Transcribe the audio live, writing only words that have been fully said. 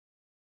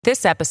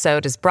This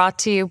episode is brought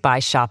to you by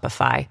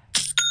Shopify.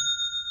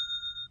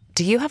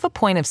 Do you have a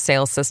point of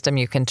sale system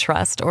you can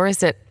trust, or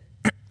is it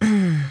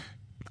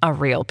a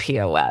real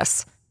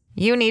POS?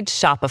 You need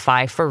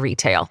Shopify for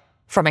retail.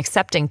 From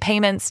accepting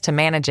payments to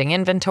managing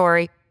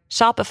inventory,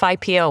 Shopify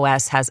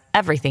POS has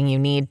everything you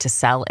need to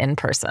sell in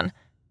person.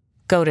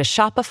 Go to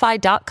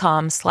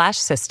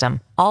shopify.com/system,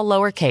 all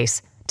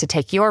lowercase, to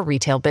take your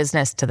retail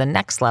business to the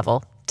next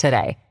level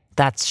today.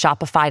 That's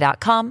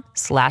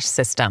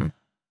shopify.com/system.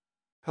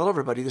 Hello,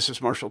 everybody. This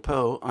is Marshall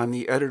Poe. I'm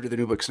the editor of the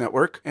New Books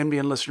Network.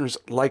 NBN listeners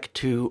like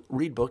to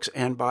read books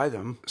and buy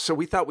them. So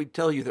we thought we'd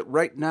tell you that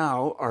right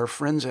now, our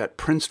friends at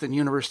Princeton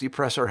University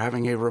Press are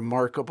having a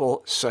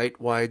remarkable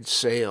site-wide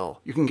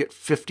sale. You can get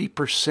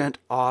 50%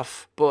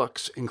 off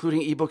books,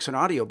 including ebooks and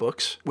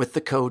audiobooks, with the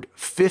code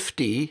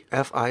 50,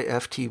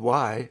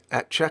 F-I-F-T-Y,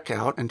 at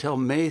checkout until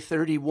May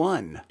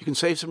 31. You can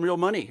save some real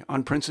money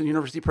on Princeton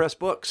University Press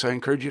books. I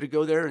encourage you to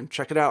go there and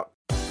check it out.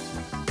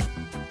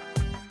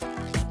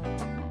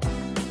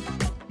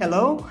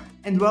 Hello,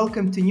 and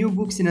welcome to New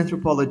Books in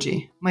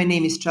Anthropology. My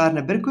name is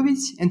Čarna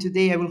Berković, and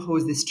today I will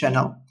host this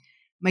channel.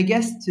 My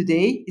guest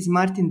today is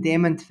Martin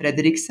Demand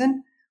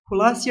Fredriksson, who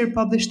last year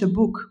published a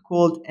book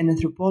called An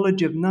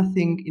Anthropology of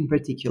Nothing in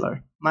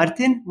Particular.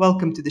 Martin,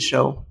 welcome to the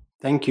show.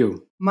 Thank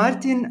you.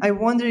 Martin, I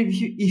wonder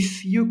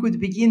if you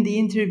could begin the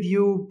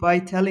interview by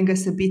telling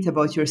us a bit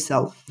about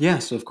yourself.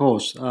 Yes, of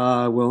course.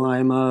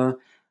 I'm a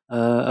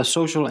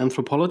social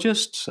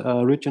anthropologist,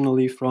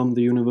 originally from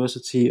the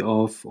University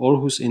of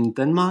Aarhus in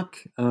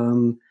Denmark.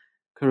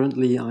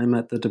 Currently, I'm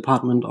at the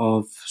Department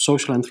of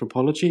Social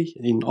Anthropology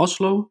in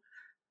Oslo.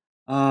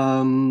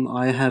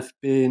 I have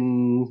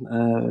been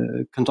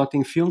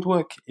conducting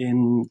fieldwork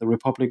in the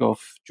Republic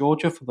of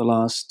Georgia for the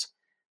last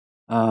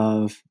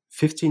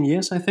 15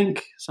 years, I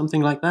think,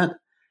 something like that.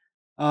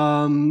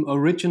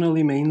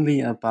 Originally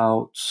mainly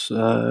about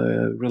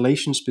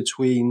relations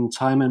between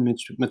time and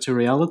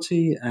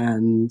materiality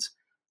and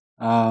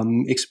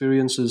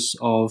experiences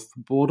of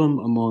boredom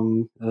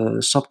among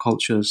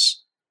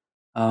subcultures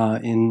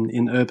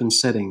in urban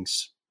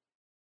settings,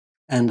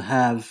 and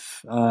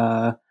have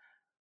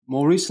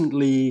more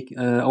recently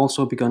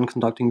also begun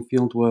conducting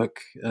fieldwork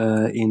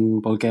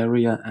in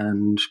Bulgaria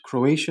and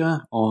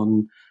Croatia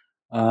on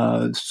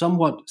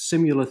somewhat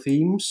similar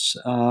themes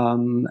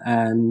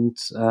and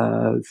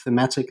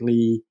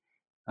thematically,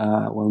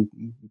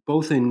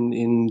 both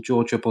in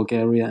Georgia,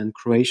 Bulgaria, and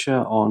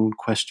Croatia, on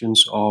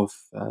questions of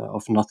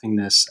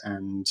nothingness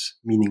and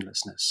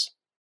meaninglessness.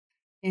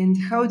 And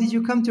how did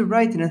you come to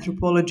write an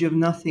anthropology of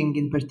nothing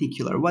in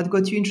particular? What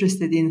got you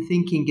interested in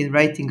thinking and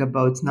writing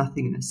about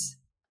nothingness?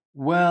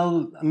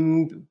 Well,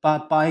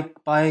 but by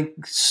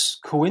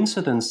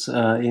coincidence,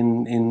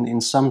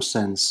 in some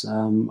sense.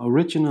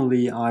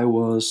 Originally, I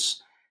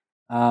was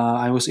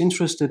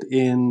interested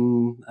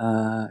in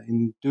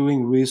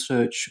doing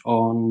research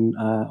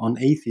on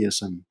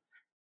atheism,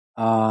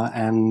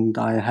 and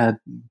I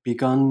had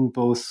begun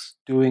both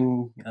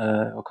doing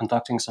or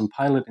conducting some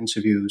pilot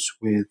interviews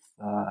with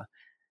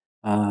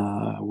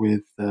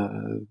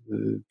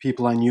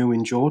people I knew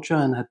in Georgia,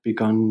 and had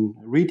begun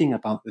reading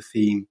about the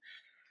theme.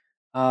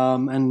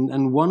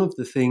 And one of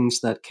the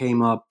things that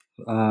came up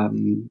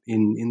in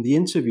the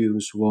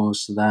interviews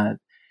was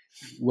that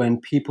when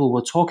people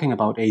were talking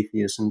about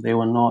atheism, they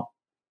were not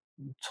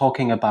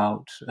talking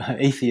about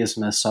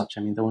atheism as such.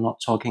 I mean, they were not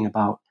talking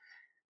about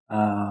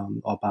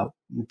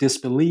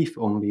disbelief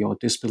only, or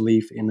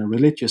disbelief in a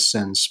religious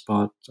sense,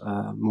 but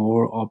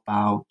more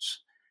about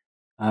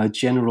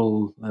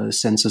general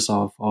senses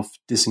of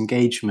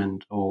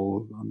disengagement,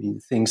 or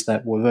things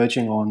that were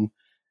verging on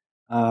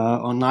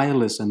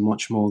nihilism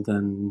much more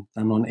than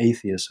on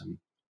atheism.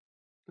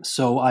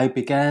 So I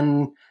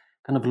began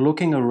kind of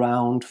looking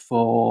around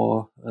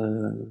for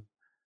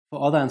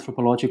other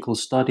anthropological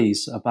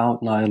studies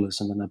about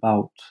nihilism and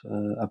about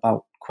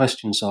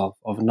questions of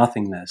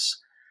nothingness,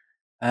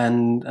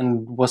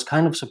 and was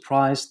kind of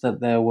surprised that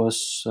there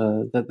was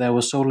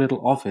so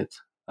little of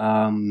it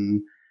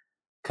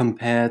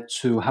compared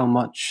to how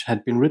much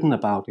had been written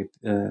about it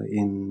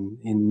in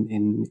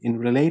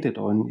related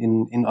or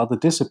in other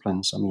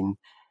disciplines. I mean,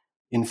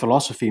 in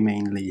philosophy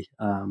mainly,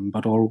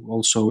 but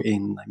also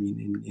in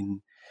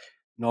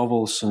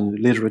novels and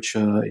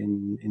literature,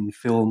 in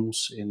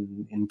films,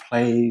 in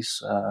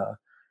plays,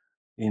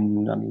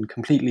 in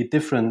completely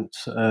different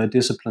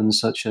disciplines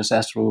such as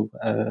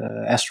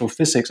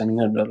astrophysics. I mean,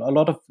 a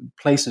lot of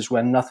places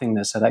where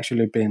nothingness had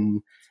actually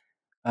been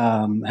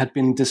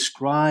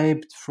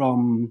described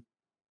from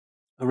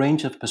a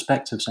range of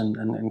perspectives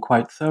and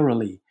quite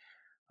thoroughly.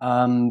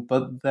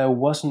 But there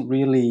wasn't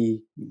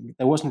really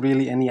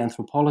any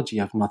anthropology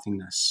of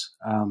nothingness.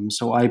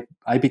 So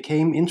I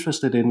became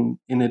interested in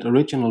it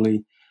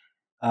originally,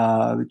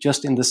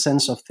 just in the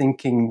sense of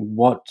thinking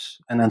what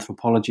an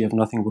anthropology of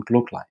nothing would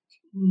look like.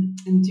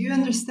 And do you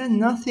understand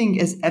nothing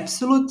as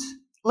absolute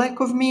lack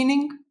of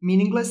meaning,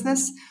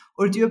 meaninglessness,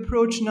 or do you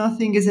approach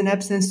nothing as an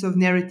absence of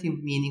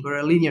narrative meaning or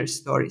a linear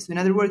story? So in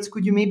other words,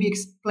 could you maybe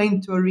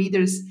explain to our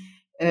readers,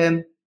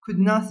 could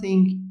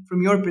nothing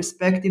from your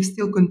perspective,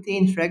 still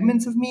contain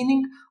fragments of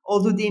meaning,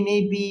 although they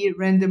may be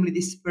randomly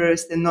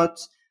dispersed and not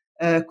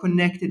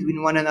connected with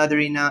one another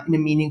in a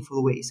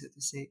meaningful way, so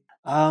to say?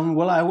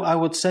 Well, I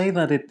would say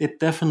that it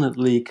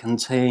definitely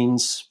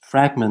contains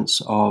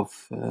fragments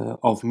of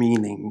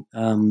meaning,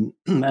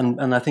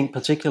 and I think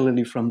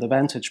particularly from the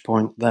vantage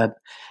point that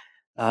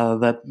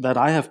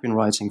I have been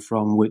writing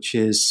from, which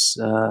is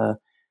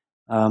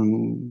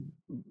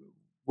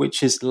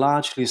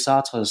largely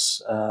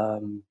Sartre's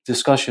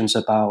discussions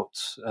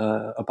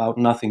about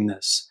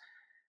nothingness,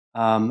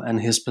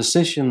 and his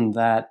position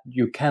that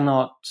you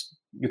cannot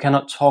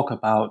talk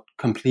about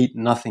complete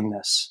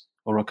nothingness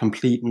or a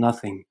complete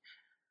nothing.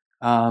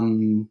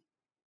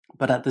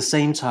 But at the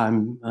same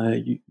time,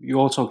 you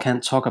also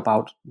can't talk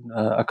about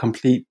a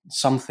complete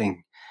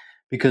something,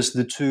 because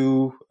the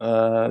two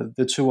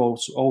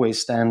always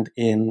stand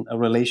in a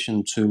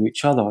relation to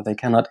each other. They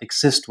cannot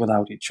exist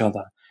without each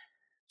other.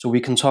 So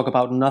we can talk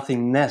about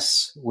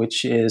nothingness,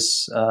 which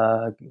is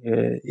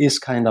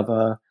kind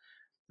of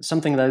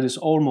something that is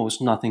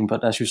almost nothing,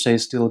 but as you say,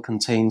 still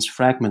contains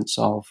fragments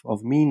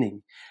of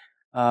meaning.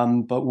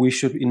 But we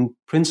should, in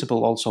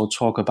principle, also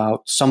talk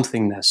about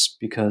somethingness,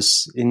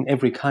 because in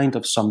every kind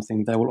of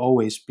something, there will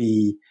always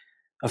be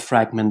a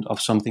fragment of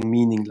something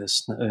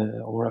meaningless,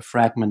 or a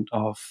fragment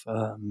of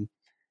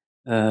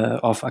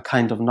a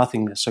kind of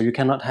nothingness. So you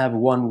cannot have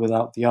one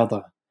without the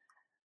other.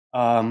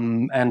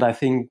 And I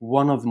think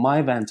one of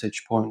my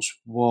vantage points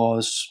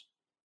was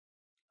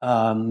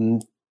to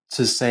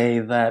say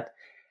that,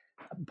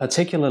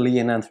 particularly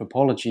in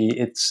anthropology,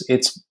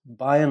 it's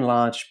by and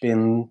large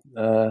been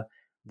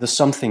the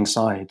something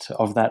side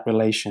of that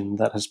relation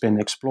that has been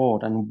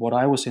explored. And what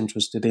I was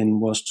interested in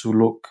was to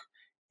look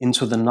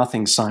into the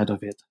nothing side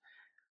of it,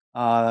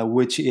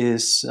 which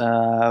is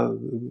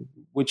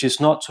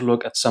not to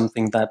look at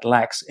something that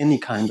lacks any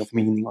kind of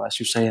meaning, or as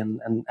you say,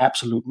 an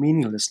absolute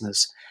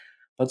meaninglessness,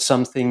 but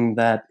something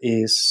that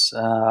is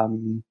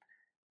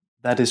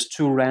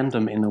too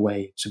random in a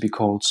way to be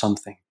called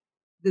something.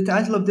 The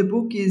title of the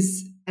book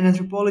is An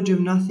Anthropology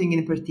of Nothing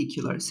in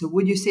Particular. So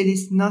would you say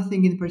this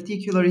nothing in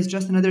particular is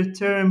just another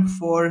term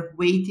for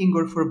waiting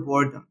or for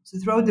boredom? So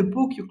throughout the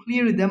book, you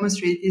clearly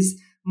demonstrate it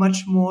is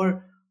much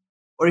more,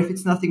 or if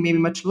it's nothing, maybe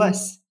much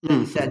less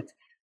than that.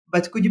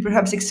 But could you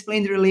perhaps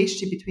explain the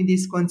relationship between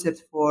these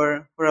concepts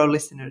for our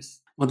listeners?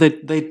 Well,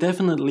 they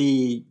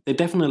definitely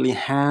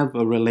have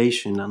a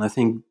relation, and I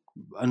think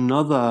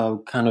another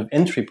kind of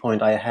entry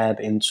point I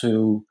had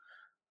into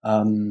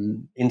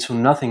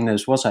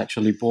nothingness was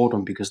actually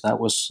boredom, because that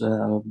was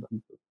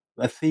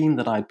a theme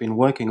that I'd been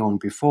working on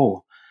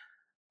before.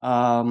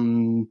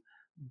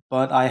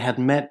 But I had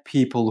met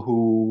people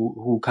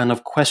who kind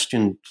of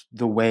questioned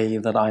the way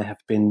that I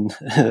have been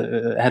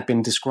had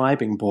been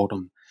describing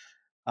boredom,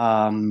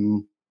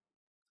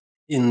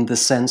 in the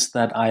sense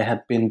that I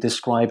had been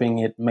describing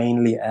it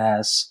mainly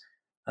as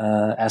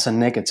a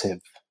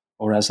negative,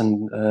 or as a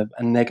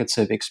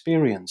negative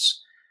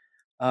experience.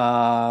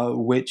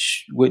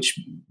 Which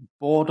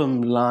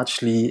boredom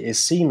largely is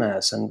seen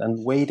as,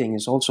 and waiting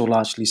is also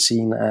largely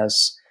seen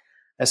as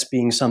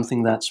being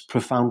something that's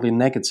profoundly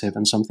negative,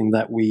 and something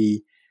that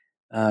we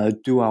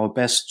do our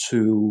best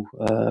to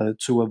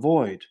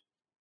avoid.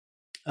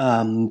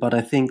 But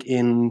I think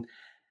in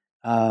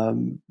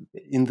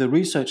the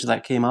research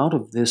that came out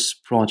of this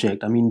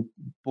project, I mean,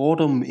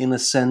 boredom in a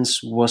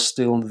sense was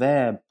still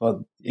there, but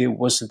it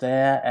was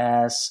there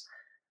as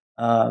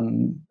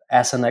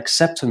an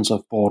acceptance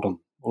of boredom,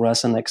 or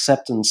as an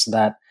acceptance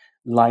that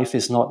life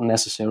is not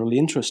necessarily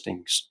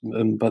interesting,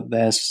 but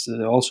there's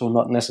also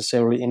not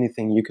necessarily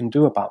anything you can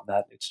do about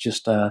that. It's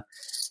just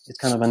it's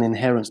kind of an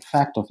inherent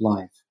fact of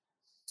life.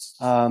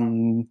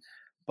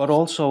 But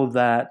also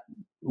that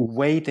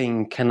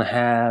waiting can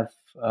have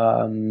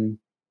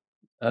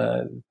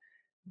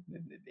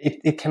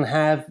it can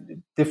have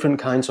different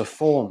kinds of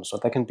forms. So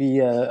there can be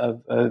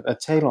a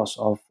telos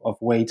of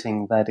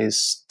waiting that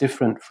is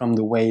different from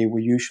the way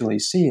we usually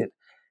see it,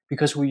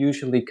 because we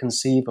usually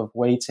conceive of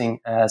waiting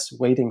as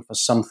waiting for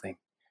something,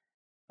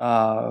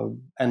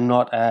 and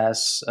not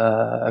as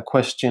a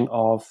question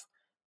of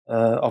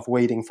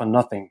waiting for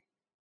nothing,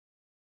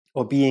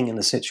 or being in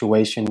a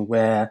situation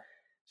where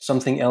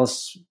something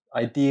else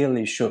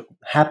ideally should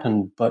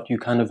happen, but you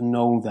kind of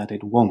know that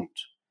it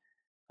won't.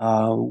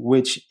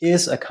 Which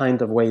is a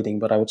kind of waiting,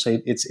 but I would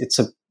say it's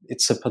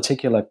a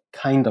particular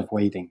kind of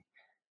waiting.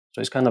 So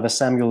it's kind of a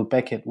Samuel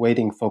Beckett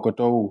waiting for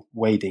Godot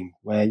waiting,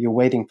 where you're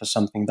waiting for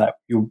something that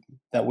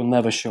will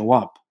never show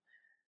up.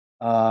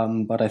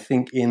 But I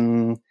think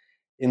in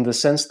the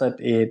sense that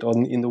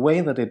in the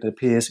way that it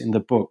appears in the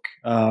book,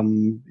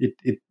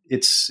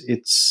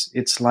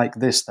 it's like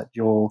this, that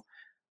you're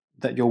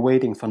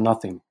waiting for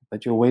nothing,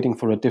 that you're waiting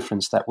for a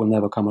difference that will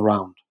never come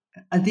around.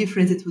 A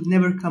difference that would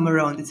never come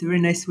around. It's a very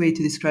nice way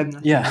to describe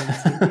nothing.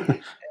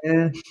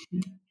 Yeah.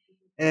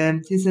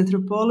 Since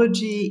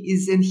anthropology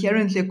is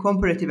inherently a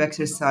comparative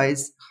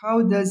exercise,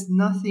 how does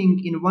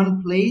nothing in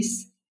one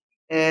place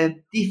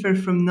differ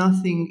from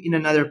nothing in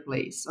another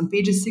place? On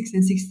pages 6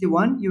 and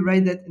 61, you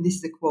write that, and this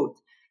is a quote,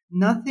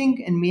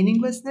 Nothing and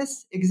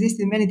meaninglessness exist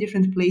in many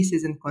different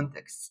places and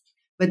contexts,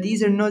 but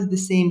these are not the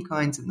same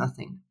kinds of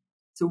nothing.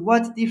 So,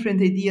 what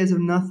different ideas of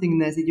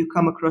nothingness did you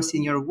come across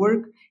in your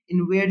work,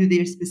 and where do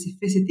their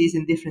specificities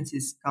and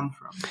differences come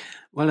from?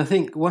 Well, I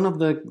think one of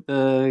the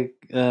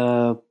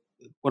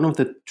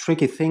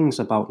tricky things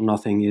about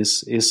nothing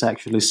is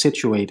actually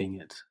situating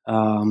it.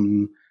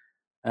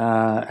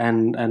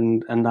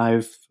 And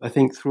I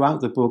think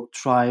throughout the book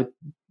tried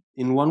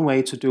in one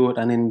way to do it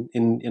and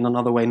in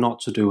another way not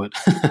to do it,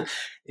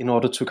 in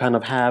order to kind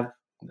of have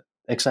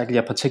exactly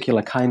a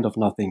particular kind of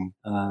nothing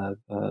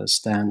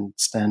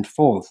stand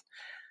forth,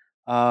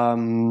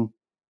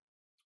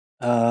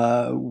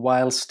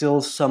 while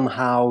still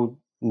somehow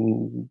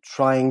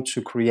trying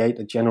to create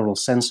a general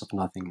sense of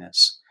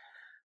nothingness.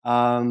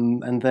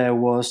 And there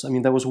was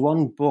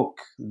one book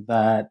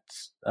that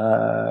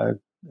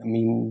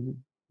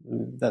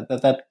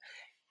that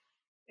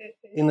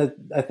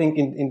I think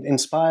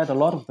inspired a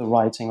lot of the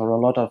writing, or a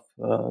lot of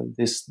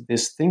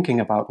this thinking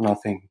about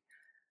nothing,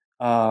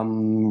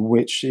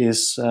 which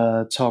is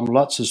Tom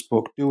Lutz's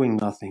book Doing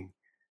Nothing.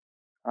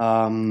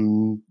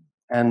 And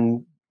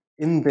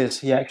in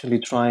this, he actually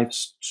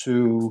tries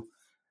to,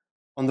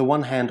 on the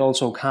one hand,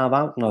 also carve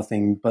out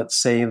nothing, but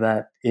say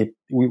that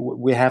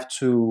we have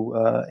to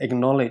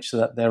acknowledge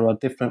that there are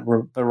different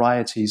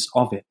varieties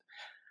of it.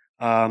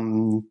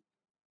 And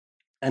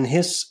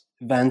his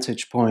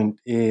vantage point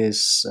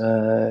is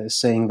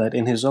saying that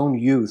in his own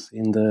youth,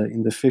 in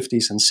the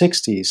 50s and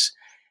 60s,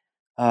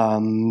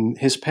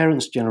 his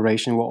parents'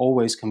 generation were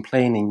always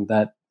complaining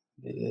that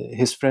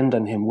his friend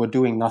and him were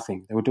doing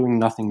nothing. They were doing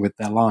nothing with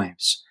their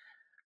lives.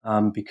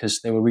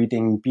 Because they were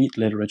reading beat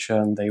literature,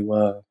 and they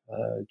were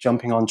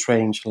jumping on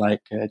trains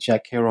like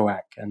Jack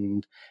Kerouac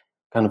and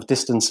kind of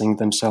distancing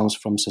themselves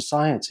from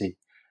society.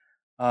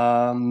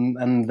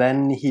 And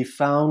then he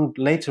found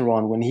later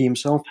on, when he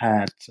himself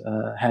had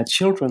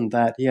children,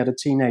 that he had a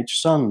teenage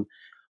son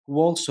who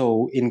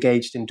also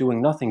engaged in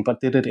doing nothing,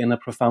 but did it in a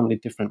profoundly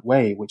different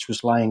way, which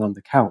was lying on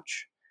the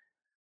couch.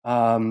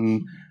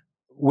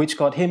 Which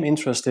got him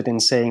interested in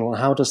saying, well,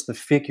 how does the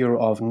figure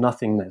of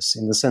nothingness,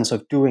 in the sense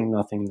of doing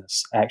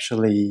nothingness,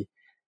 actually,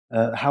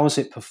 how is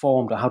it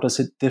performed, or how does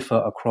it differ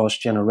across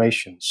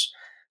generations?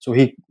 So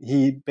he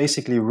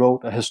basically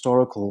wrote a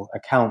historical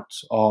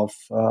account of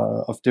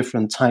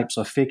different types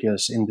of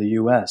figures in the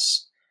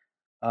US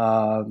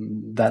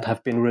that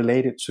have been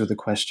related to the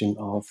question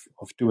of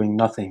doing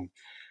nothing.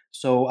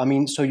 So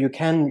so you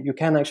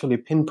can actually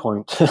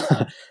pinpoint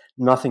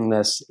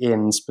nothingness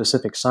in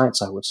specific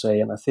sites, I would say,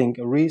 and I think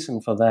a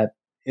reason for that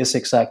is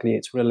exactly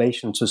its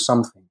relation to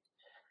something.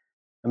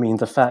 I mean,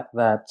 the fact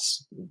that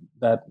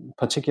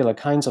particular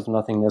kinds of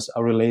nothingness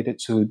are related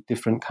to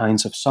different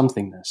kinds of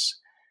somethingness.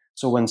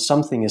 So when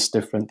something is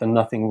different, then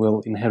nothing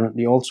will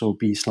inherently also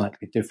be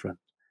slightly different.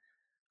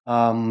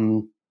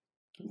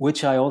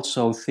 Which I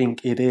also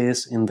think it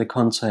is in the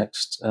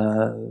context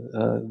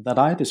that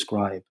I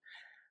describe.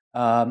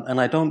 And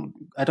I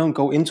don't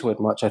go into it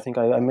much. I think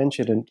I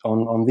mentioned it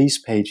on these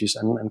pages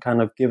and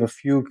kind of give a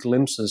few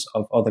glimpses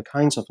of other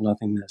kinds of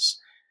nothingness,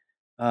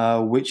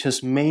 which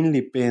has mainly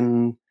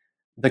been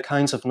the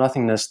kinds of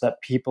nothingness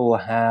that people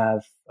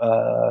have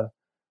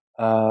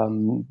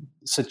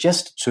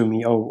suggested to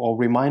me or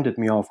reminded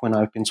me of when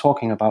I've been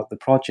talking about the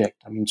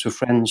project. I mean, to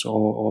friends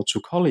or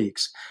to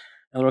colleagues.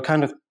 And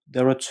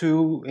there are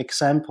two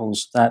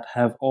examples that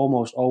have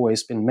almost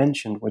always been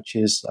mentioned, which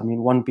is,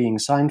 one being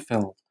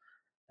Seinfeld,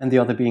 and the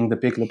other being The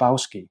Big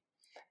Lebowski.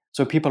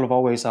 So people have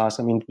always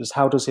asked,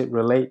 how does it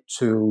relate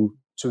to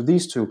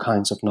these two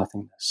kinds of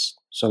nothingness?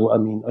 So,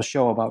 a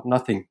show about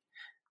nothing,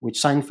 which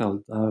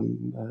Seinfeld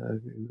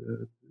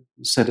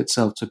said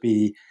itself to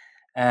be,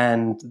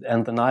 and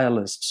the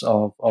nihilists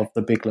of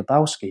The Big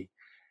Lebowski.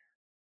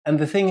 And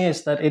the thing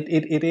is that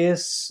it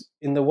is,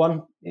 in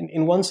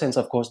one sense,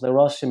 of course, there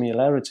are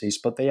similarities,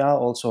 but they are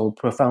also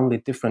profoundly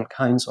different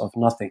kinds of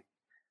nothing.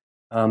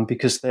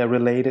 Because they're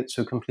related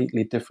to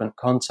completely different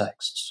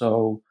contexts.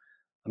 So,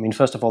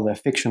 first of all, they're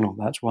fictional.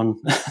 That's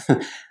one.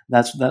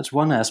 that's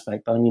one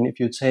aspect. If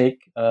you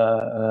take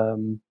a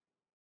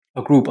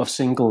group of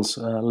singles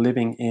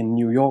living in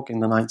New York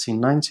in the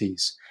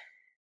 1990s,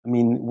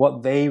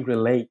 what they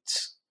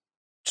relate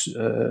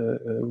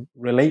to,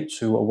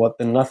 or what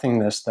the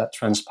nothingness that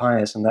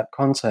transpires in that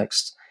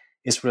context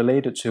is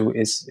related to,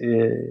 is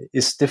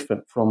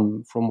different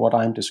from what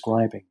I'm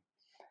describing.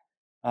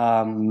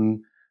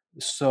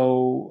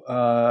 So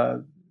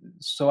I'm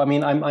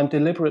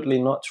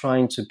deliberately not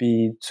trying to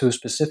be too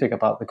specific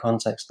about the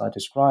context I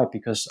described,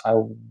 because I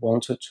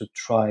wanted to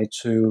try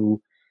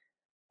to,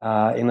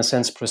 in a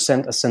sense,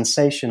 present a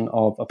sensation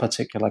of a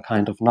particular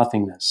kind of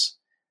nothingness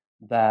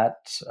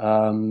that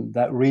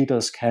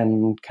readers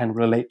can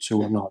relate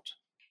to or not.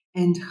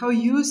 And how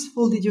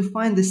useful did you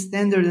find the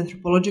standard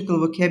anthropological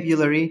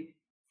vocabulary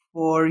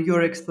for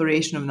your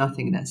exploration of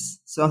nothingness?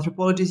 So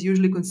anthropology is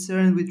usually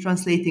concerned with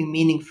translating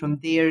meaning from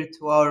their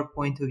to our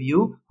point of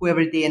view,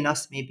 whoever they and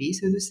us may be,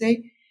 so to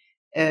say.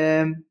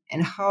 And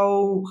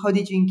how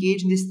did you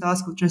engage in this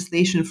task of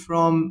translation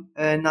from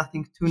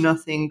nothing to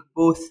nothing,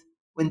 both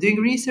when doing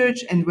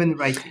research and when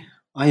writing?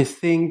 I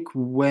think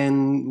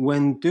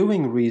when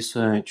doing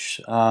research,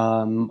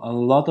 a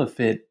lot of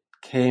it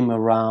came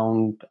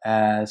around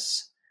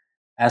as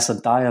a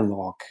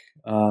dialogue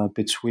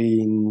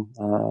between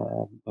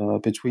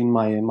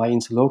my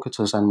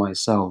interlocutors and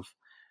myself,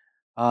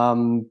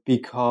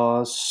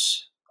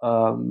 because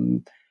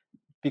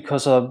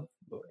of,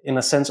 in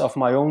a sense, of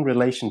my own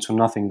relation to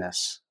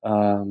nothingness,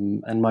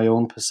 and my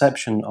own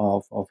perception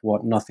of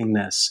what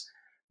nothingness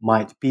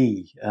might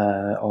be,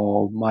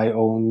 or my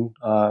own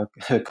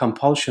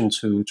compulsion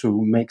to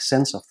make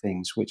sense of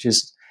things, which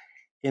is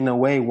in a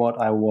way what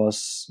I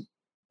was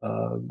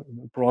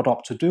brought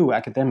up to do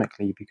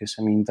academically, because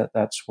I mean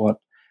that's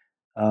what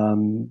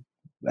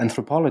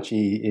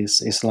anthropology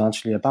is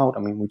largely about.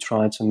 I mean, we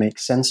try to make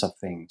sense of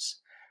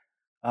things.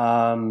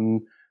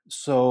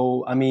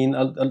 So I mean,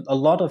 a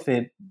lot of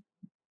it,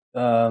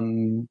 I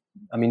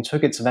mean,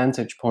 took its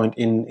vantage point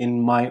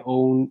in my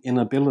own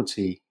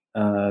inability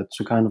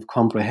to kind of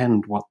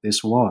comprehend what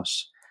this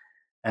was,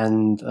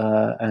 and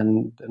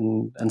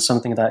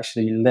something that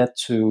actually led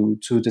to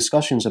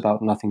discussions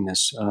about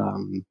nothingness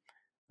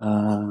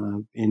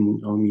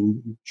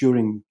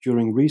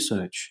during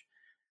research.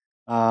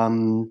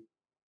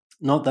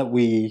 Not that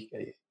we,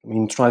 I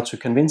mean, try to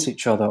convince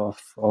each other of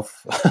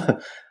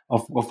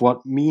of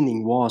what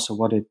meaning was, or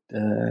what it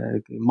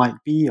might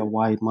be, or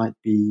why it might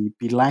be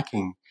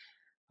lacking.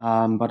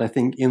 But I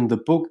think in the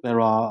book there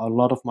are a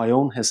lot of my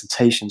own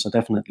hesitations are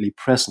definitely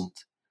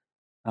present,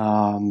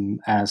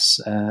 as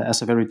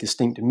a very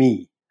distinct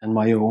me, and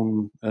my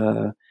own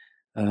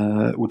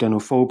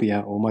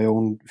udanophobia, or my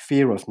own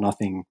fear of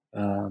nothing,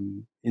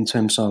 in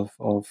terms of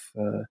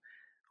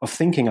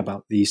thinking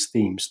about these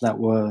themes that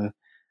were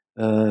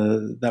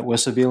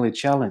severely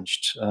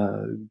challenged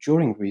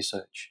during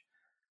research.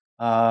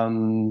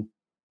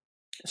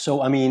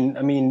 So I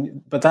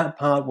mean, but that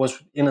part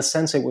was, in a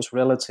sense, it was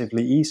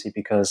relatively easy,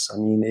 because I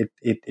mean,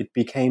 it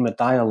became a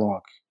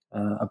dialogue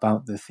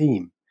about the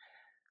theme.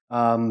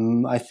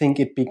 I think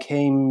it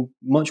became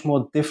much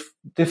more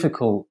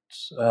difficult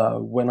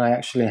when I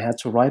actually had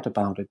to write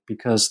about it,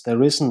 because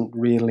there isn't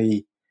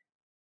really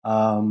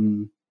a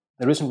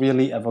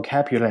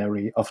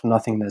vocabulary of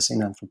nothingness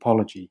in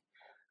anthropology.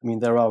 I mean,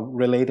 there are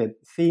related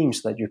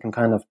themes that you can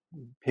kind of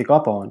pick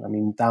up on. I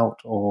mean, doubt,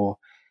 or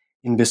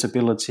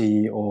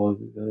invisibility, or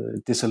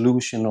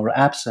dissolution, or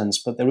absence,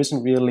 but there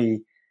isn't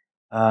really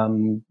a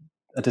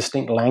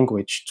distinct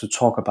language to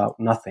talk about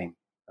nothing.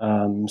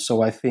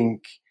 So I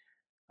think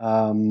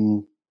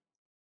um,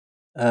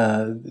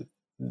 the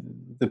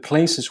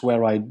places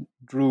where I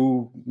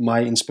drew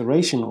my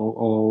inspiration,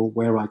 or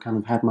where I kind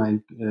of had my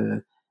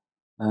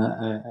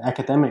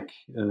academic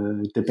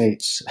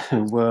debates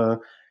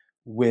were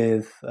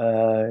with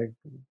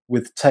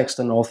text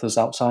and authors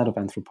outside of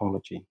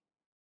anthropology,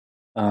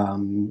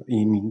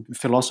 in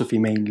philosophy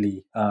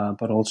mainly,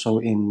 but also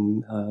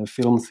in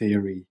film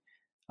theory,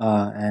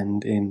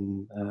 and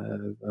in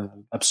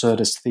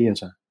absurdist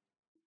theater.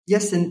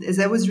 Yes, and as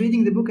I was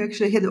reading the book,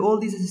 actually, I had all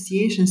these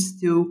associations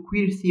to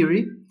queer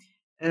theory,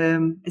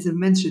 as I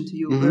mentioned to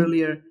you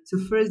earlier. So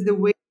first, the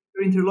way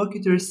your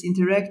interlocutors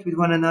interact with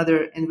one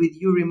another and with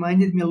you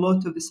reminded me a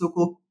lot of the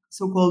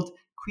so-called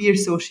queer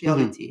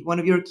sociality. One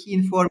of your key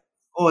informants,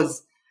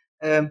 Oz,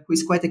 who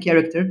is quite a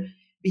character,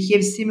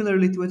 behaves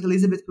similarly to what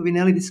Elizabeth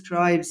Povinelli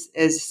describes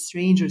as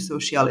stranger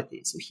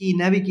sociality. So he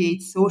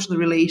navigates social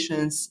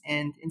relations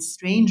and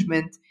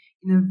estrangement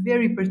in a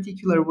very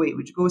particular way,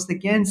 which goes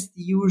against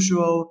the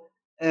usual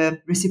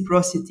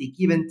reciprocity,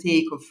 give and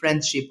take of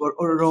friendship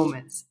or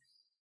romance.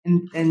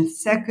 And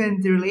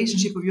second, the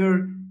relationship of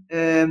your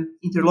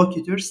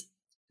interlocutors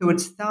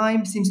towards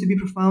time seems to be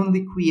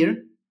profoundly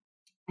queer.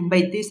 And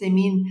by this, I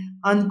mean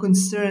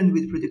unconcerned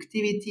with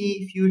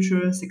productivity,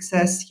 future,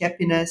 success,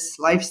 happiness,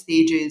 life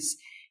stages.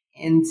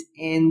 And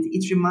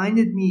it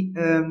reminded me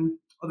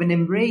of an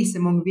embrace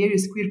among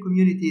various queer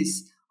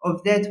communities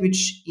of that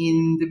which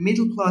in the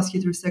middle class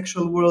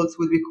heterosexual worlds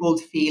would be called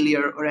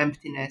failure or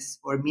emptiness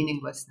or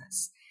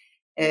meaninglessness.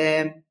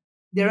 There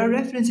are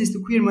references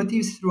to queer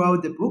motifs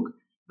throughout the book,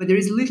 but there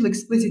is little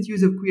explicit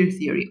use of queer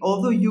theory.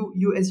 Although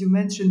you as you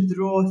mentioned,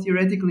 draw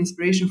theoretical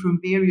inspiration from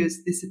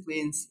various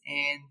disciplines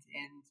and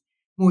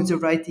modes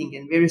of writing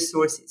and various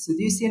sources. So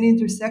do you see any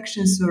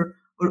intersections or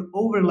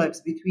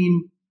overlaps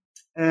between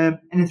an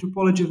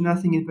anthropology of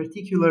nothing in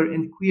particular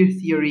and queer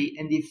theory?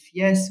 And if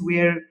yes,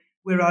 where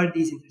are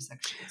these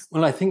intersections?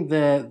 Well, I think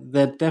there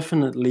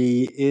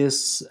definitely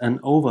is an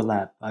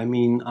overlap. I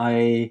mean,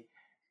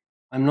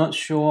 I'm not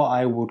sure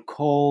I would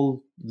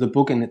call the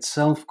book in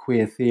itself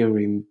queer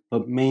theory,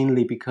 but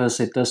mainly because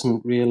it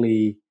doesn't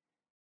really,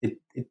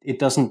 it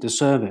doesn't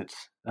deserve it,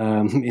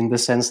 in the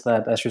sense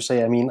that, as you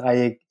say, I mean,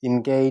 I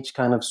engage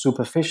kind of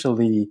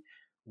superficially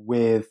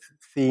with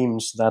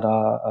themes that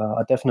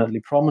are definitely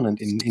prominent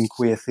in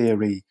queer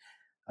theory,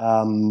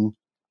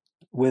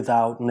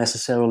 without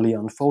necessarily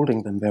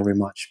unfolding them very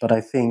much. But I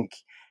think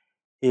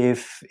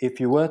if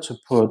you were to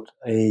put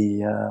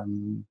a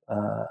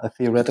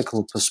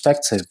theoretical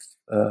perspective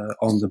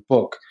on the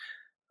book,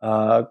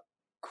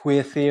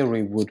 queer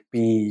theory would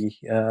be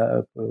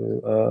a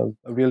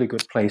really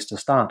good place to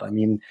start. I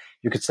mean,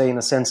 you could say, in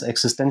a sense,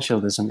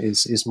 existentialism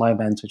is my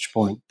vantage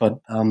point,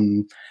 but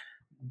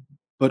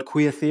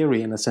queer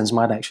theory, in a sense,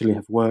 might actually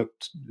have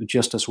worked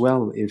just as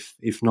well,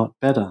 if not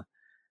better.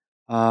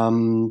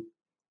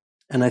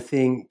 And I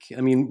think,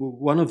 I mean,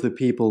 one of the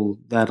people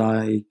that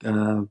I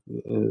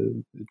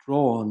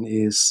draw on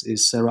is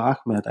Sarah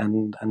Ahmed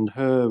and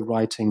her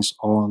writings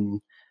on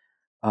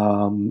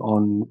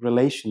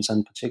relations,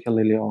 and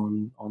particularly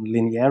on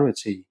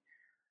linearity,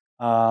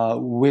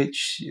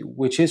 which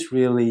is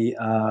really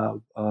a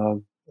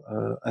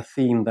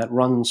theme that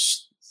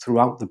runs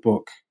throughout the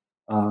book,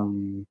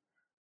 in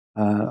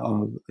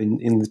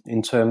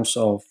terms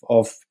of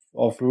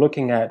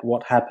looking at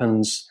what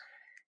happens,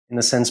 in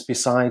a sense,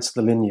 besides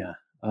the linear,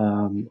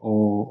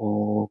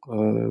 or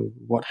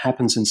what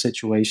happens in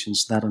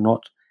situations that are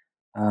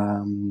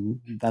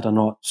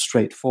not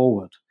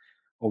straightforward,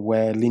 or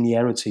where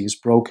linearity is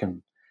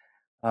broken.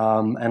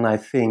 And I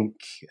think,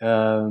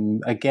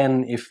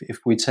 again, if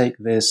we take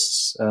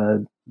this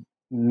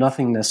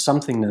nothingness,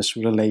 somethingness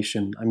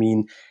relation, I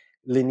mean,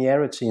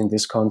 linearity in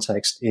this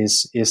context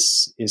is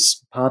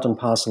part and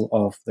parcel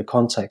of the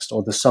context,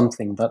 or the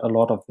something that a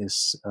lot of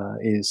this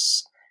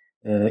is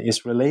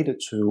related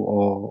to,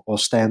 or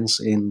stands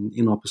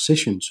in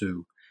opposition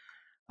to.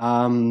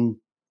 And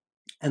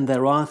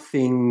there are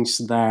things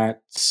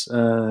that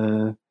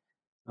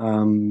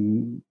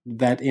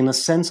that, in a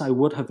sense, I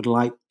would have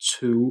liked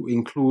to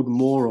include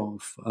more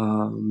of,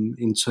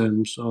 in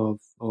terms of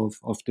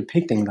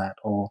depicting that,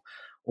 or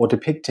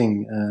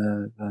depicting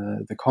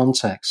the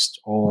context,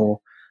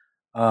 or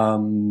I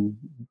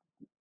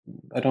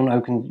don't know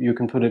how you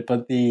can put it,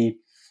 but the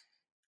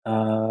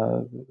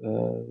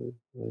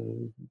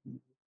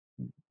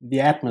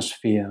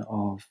atmosphere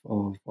of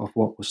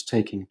what was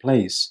taking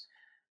place.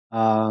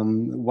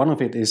 One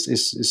of it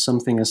is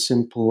something as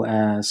simple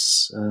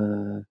as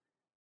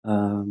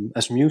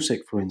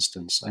music, for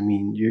instance. I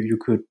mean, you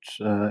could,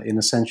 in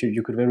a sense,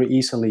 you could very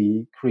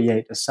easily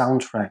create a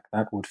soundtrack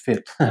that would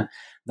fit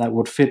that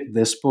would fit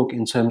this book,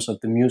 in terms of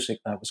the music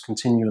that was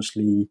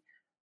continuously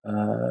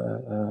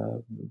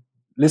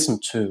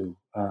listened to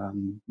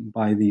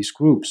by these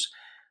groups,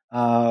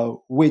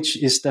 which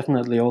is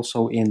definitely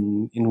also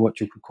in what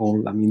you could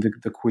call, I mean,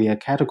 the queer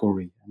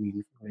category. I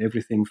mean,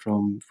 everything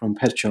from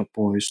Pet Shop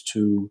Boys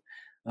to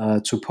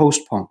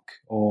post-punk,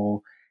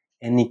 or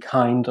any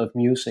kind of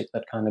music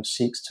that kind of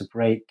seeks to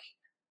break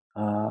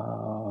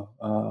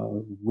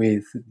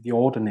with the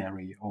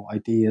ordinary, or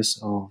ideas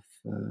of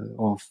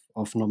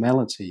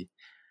normality.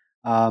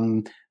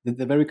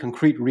 The very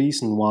concrete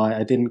reason why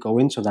I didn't go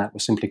into that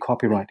was simply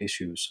copyright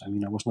issues. I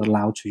mean, I was not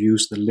allowed to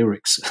use the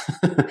lyrics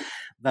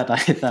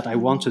that I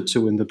wanted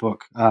to in the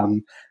book.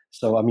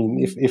 So, I mean,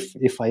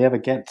 if I ever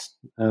get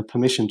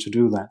permission to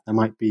do that, there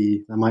might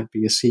be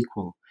a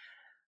sequel.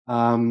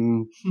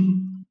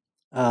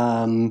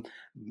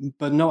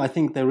 But no, I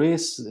think there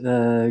is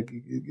a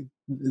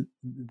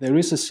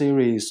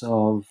series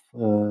of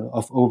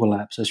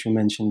overlaps, as you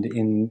mentioned,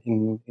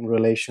 in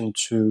relation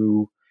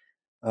to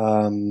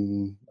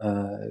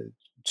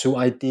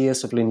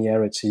ideas of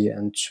linearity,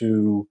 and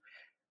to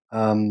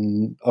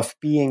of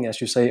being,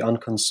 as you say,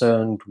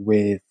 unconcerned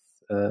with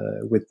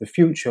the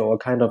future, or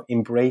kind of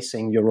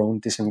embracing your own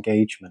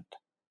disengagement,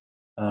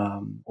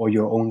 or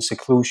your own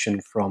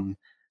seclusion from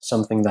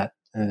something that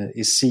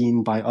is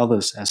seen by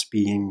others as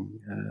being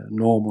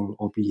normal,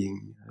 or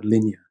being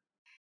linear.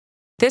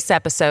 This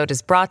episode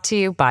is brought to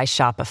you by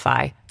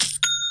Shopify.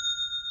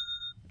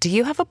 Do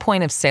you have a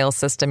point of sale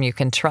system you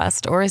can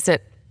trust, or is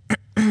it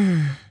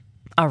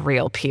a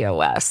real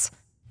POS?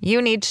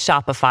 You need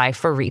Shopify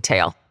for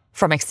retail.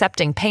 From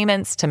accepting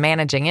payments to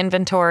managing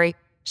inventory,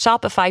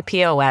 Shopify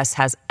POS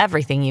has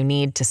everything you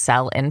need to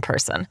sell in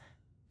person.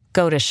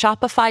 Go to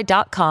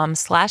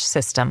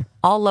shopify.com/system,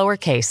 all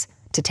lowercase,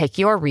 to take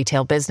your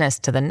retail business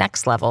to the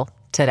next level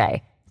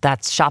today.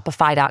 That's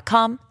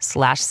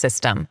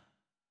shopify.com/system.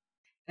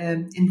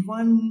 And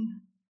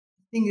one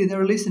thing that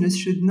our listeners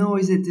should know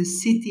is that the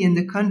city and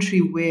the country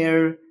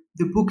where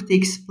the book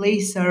takes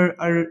place are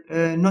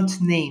not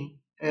named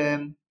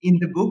in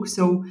the book.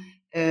 So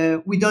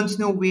we don't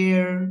know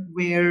where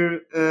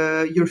your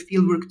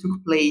fieldwork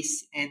took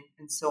place, and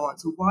so on.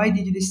 So why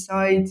did you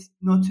decide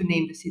not to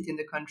name the city and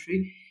the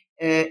country,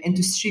 and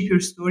to strip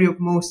your story of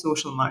most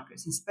social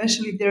markers,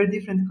 especially if there are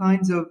different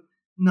kinds of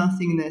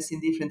nothingness in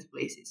different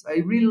places?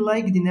 I really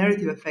like the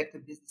narrative effect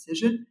of this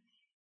decision.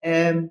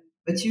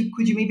 But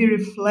could you maybe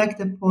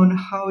reflect upon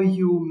how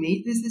you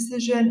made this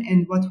decision,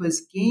 and what was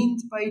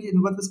gained by it,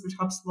 and what was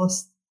perhaps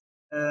lost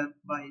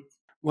by it?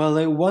 Well,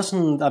 it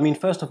wasn't. I mean,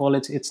 first of all,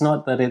 it's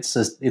not that it's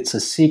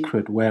a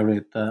secret where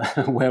it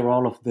where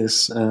all of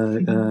this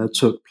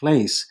took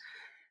place.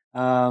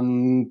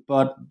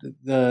 But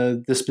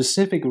the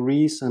specific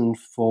reason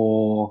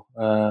for,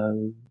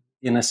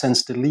 in a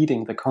sense,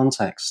 deleting the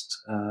context,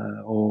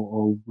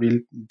 or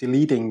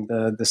deleting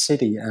the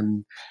city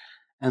and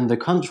the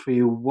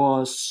country,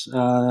 was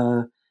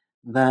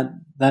that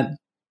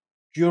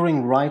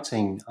during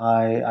writing,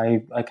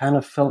 I kind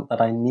of felt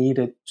that I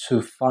needed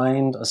to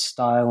find a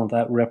style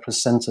that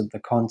represented the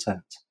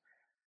content.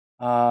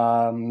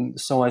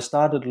 So I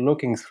started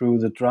looking through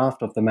the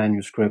draft of the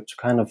manuscript to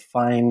kind of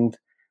find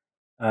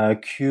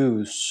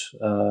cues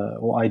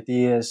or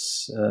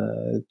ideas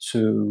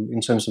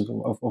in terms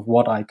of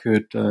what I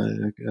could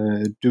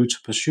do to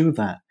pursue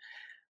that.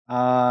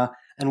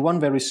 And one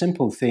very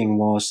simple thing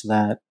was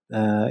that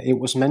it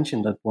was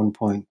mentioned at one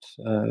point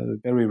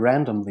very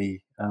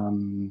randomly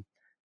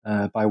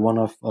by one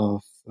of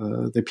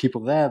the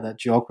people there that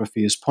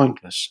geography is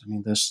pointless. I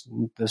mean,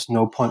 there's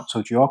no point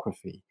to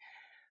geography.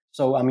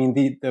 So, I mean,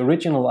 the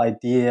original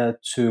idea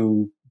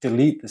to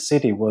delete the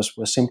city was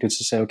simply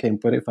to say, okay,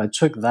 but if I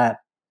took that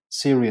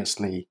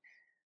seriously,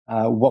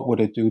 what would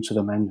it do to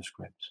the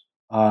manuscript?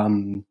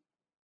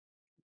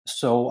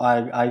 So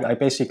I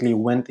basically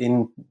went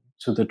into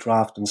the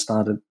draft and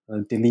started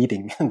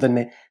deleting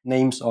the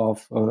names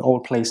of all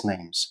place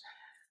names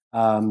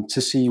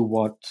to see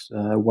what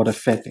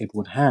effect it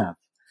would have.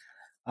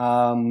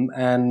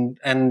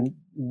 And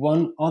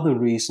one other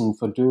reason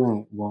for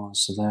doing it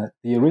was that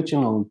the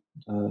original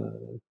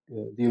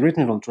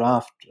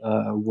draft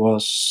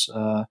was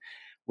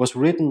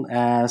written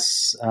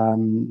as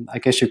I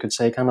guess you could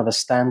say kind of a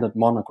standard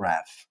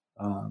monograph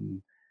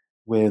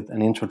with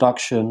an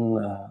introduction,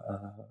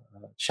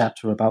 a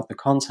chapter about the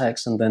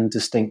context, and then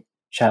distinct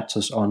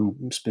chapters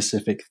on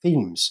specific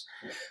themes.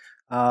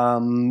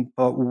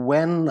 But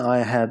when I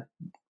had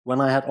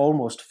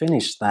almost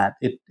finished that,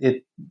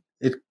 it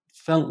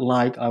felt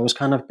like I was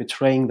kind of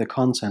betraying the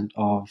content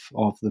of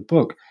the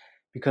book,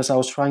 because I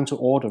was trying to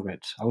order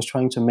it. I was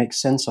trying to make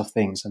sense of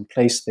things and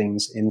place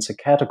things into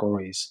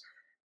categories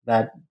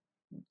that,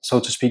 so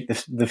to speak,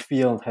 the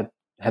field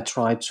had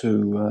tried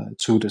to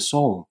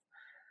dissolve.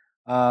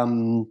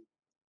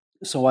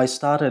 So I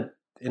started,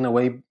 in a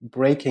way,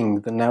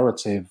 breaking the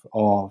narrative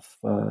of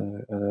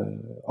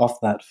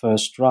that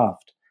first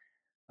draft,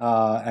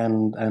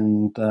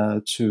 and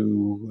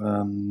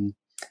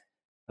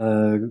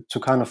to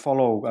kind of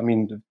follow, I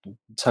mean, the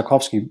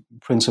Tarkovsky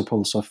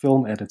principles of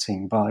film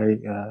editing by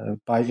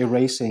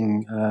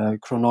erasing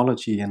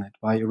chronology in it,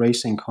 by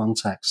erasing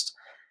context,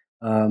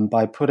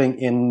 by putting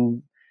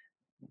in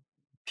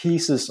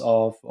pieces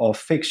of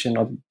fiction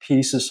or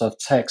pieces of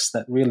text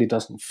that really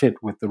doesn't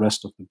fit with the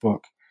rest of the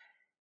book,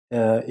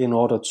 in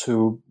order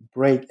to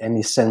break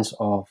any sense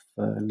of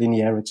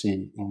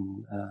linearity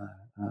in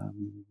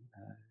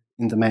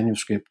the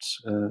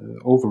manuscript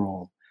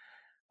overall.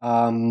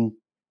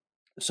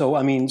 So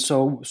I mean,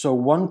 so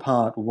one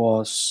part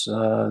was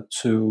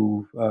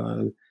to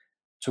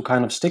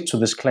kind of stick to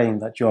this claim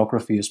that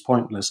geography is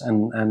pointless,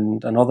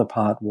 and another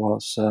part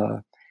was,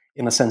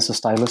 in a sense, a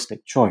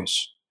stylistic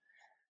choice.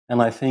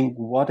 And I think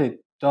what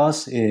it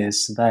does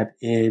is that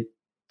it,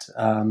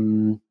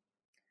 in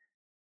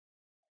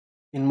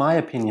my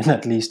opinion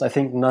at least, I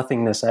think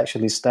nothingness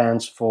actually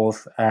stands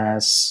forth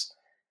as,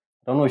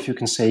 I don't know if you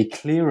can say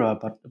clearer,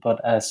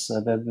 but as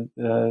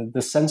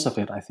the sense of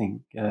it, I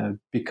think,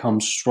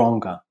 becomes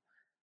stronger.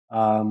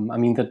 I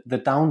mean, the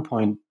down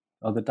point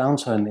or the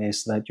downturn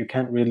is that you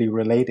can't really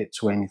relate it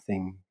to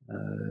anything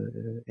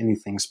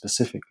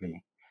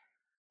specifically.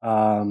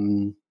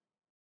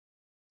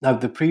 Now,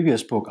 the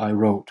previous book I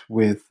wrote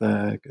with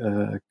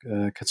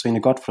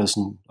Katrine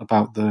Gottfredsen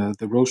about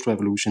the Rose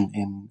Revolution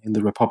in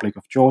the Republic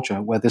of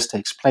Georgia, where this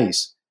takes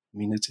place, I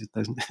mean,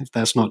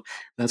 that's not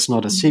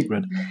a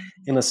secret,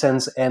 in a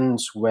sense,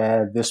 ends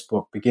where this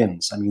book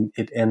begins. I mean,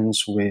 it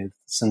ends with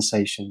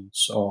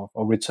sensations or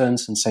return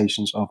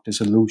sensations of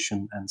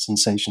disillusion and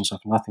sensations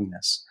of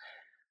nothingness.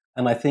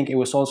 And I think it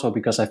was also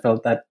because I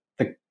felt that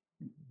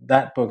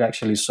that book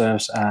actually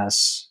serves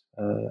as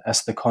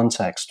the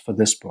context for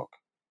this book.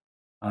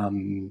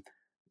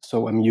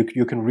 So I mean,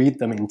 you can read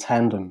them in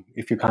tandem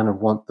if you kind of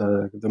want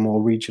the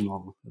more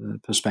regional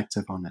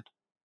perspective on it.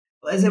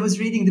 As I was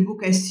reading the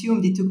book, I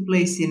assumed it took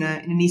place in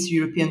an Eastern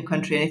European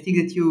country, and I think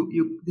that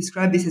you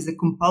described this as a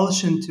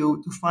compulsion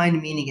to find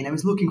meaning. And I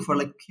was looking for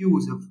like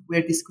cues of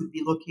where this could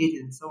be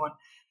located and so on.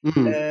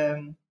 Mm-hmm.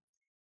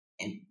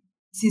 And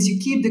since you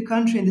keep the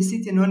country and the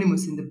city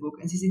anonymous in the book,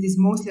 and since it is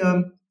mostly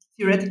a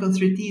theoretical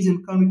treatise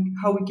on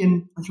how we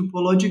can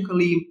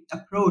anthropologically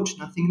approach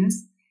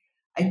nothingness,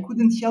 I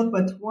couldn't help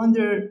but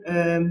wonder,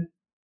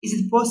 is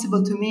it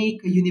possible to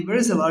make a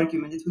universal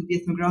argument that would be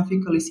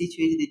ethnographically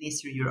situated in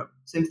Eastern Europe?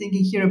 So I'm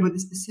thinking here about the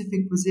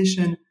specific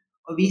position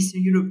of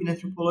Eastern Europe in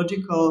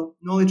anthropological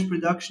knowledge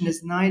production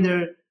as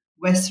neither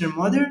Western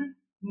modern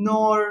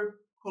nor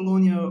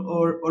colonial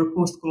or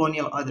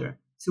post-colonial other.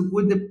 So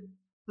would the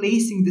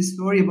placing the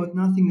story about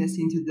nothingness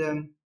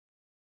into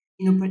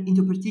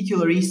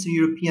particular Eastern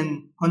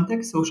European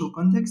context, social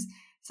context,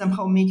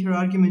 somehow make your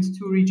argument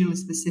too regionally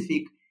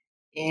specific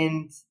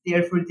and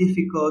therefore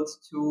difficult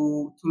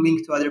to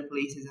link to other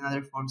places and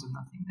other forms of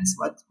nothingness?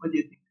 What do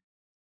you think?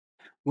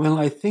 Well,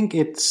 I think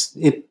it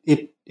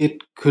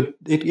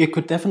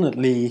could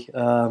definitely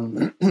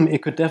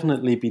it could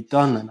definitely be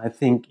done, and I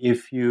think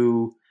if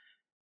you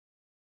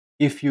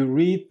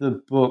read the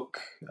book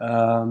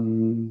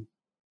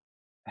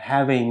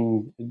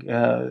having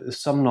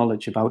some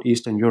knowledge about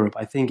Eastern Europe.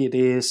 I think it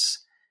is,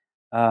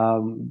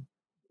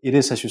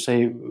 as you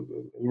say,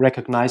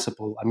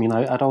 recognizable. I mean,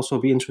 I'd also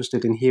be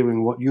interested in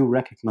hearing what you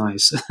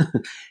recognize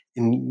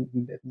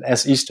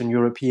as Eastern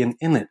European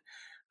in it.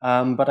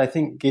 But I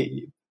think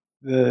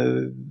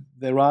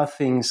there are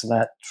things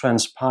that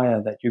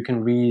transpire that you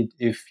can read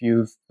if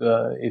you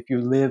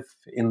live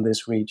in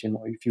this region,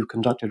 or if you've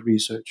conducted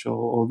research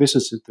or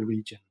visited the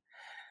region.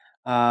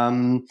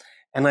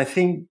 And I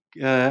think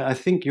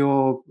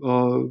you're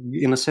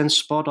in a sense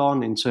spot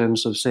on in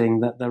terms of saying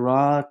that there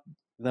are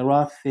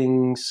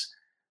things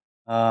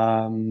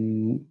that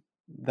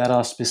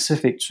are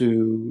specific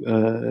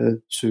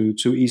to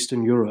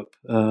Eastern Europe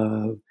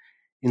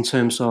in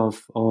terms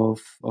of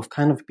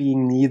kind of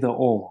being neither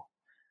or,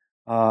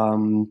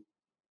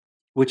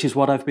 which is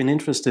what I've been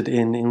interested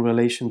in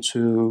relation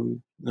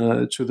to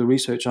the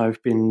research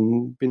I've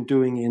been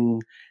doing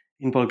in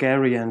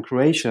Bulgaria and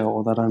Croatia,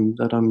 or that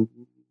I'm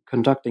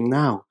conducting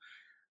now,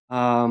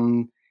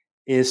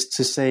 is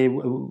to say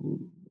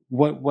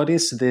what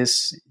is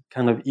this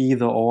kind of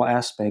either or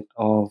aspect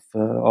of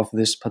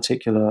this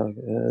particular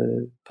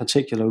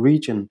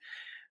region,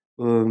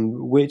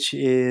 which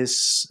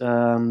is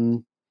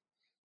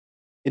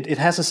it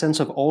has a sense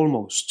of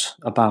almost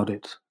about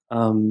it,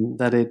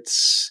 that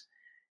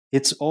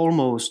it's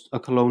almost a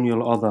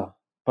colonial other,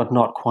 but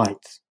not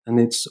quite, and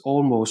it's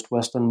almost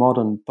Western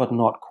modern, but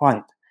not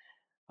quite.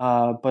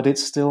 But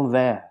it's still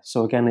there.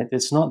 So again,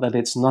 it's not that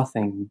it's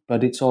nothing,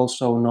 but it's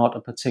also not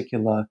a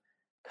particular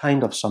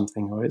kind of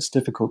something, or it's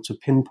difficult to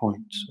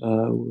pinpoint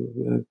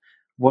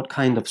what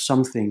kind of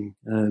something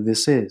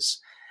this is.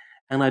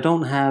 And I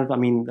don't have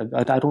any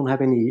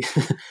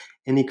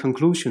any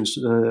conclusions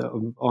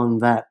on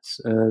that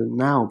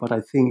now. But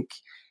I think,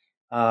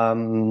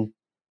 the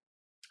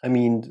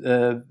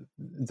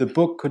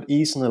book could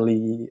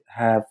easily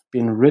have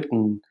been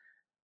written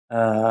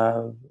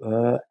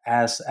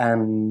as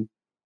an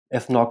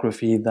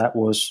ethnography that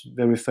was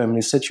very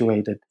firmly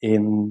situated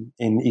in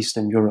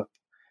Eastern Europe,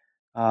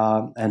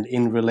 and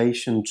in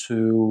relation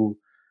to,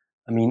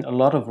 a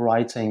lot of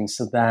writings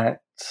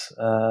that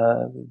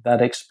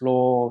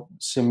explore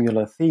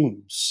similar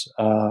themes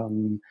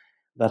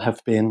that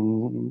have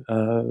been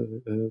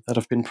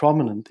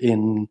prominent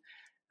in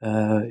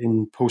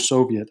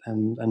post-Soviet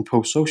and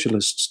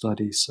post-socialist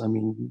studies. I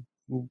mean,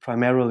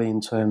 primarily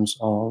in terms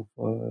of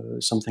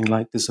something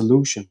like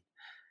disillusion.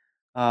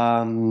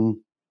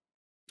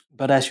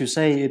 But as you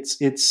say,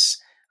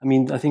 it's.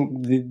 I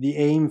think the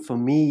aim for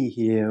me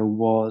here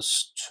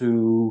was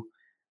to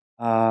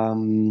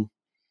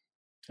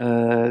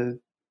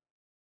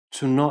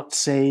not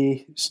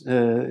say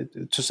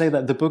to say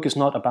that the book is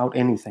not about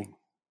anything.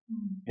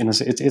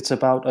 It's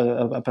about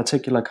a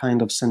particular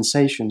kind of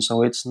sensation.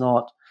 So it's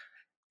not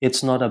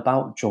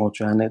about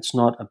Georgia, and it's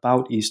not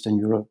about Eastern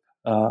Europe.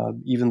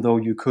 Even though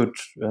you could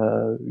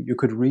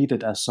read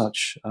it as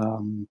such,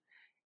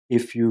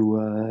 if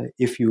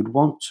you'd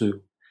want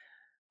to.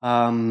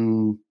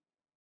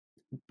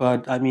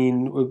 But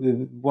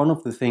one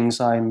of the things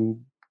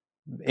I'm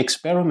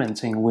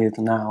experimenting with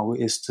now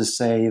is to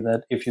say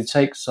that if you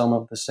take some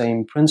of the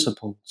same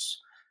principles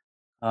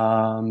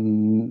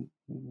that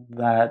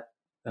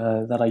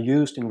are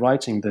used in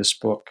writing this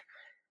book,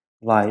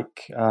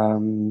 like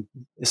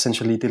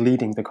essentially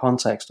deleting the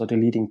context or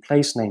deleting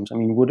place names,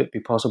 would it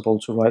be possible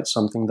to write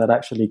something that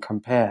actually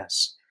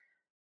compares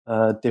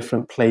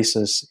different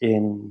places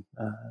in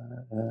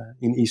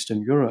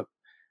Eastern Europe,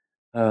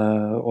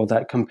 or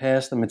that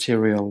compares the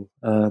material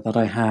that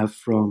I have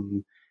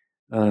from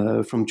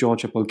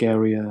Georgia,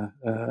 Bulgaria,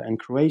 and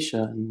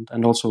Croatia,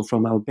 and also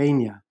from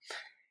Albania,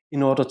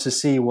 in order to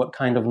see what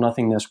kind of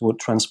nothingness would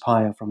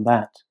transpire from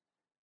that,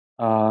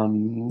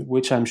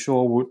 which I'm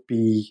sure would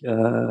be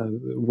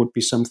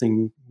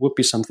something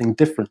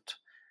different.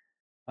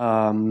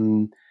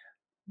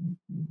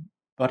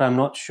 But I'm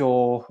not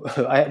sure.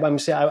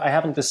 I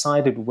haven't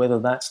decided whether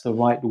that's the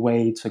right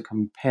way to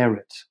compare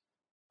it.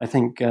 I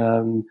think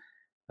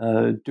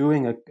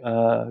doing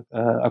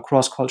a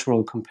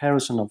cross-cultural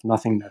comparison of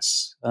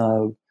nothingness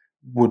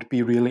would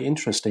be really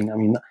interesting.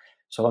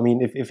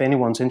 If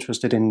anyone's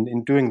interested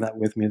in doing that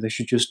with me, they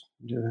should just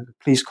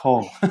please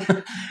call,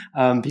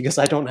 because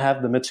I don't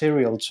have the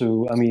material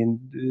to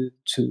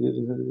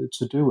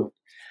do it.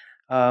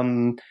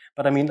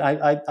 But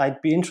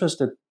I'd be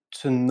interested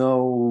to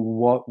know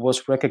what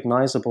was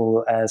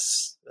recognizable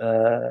as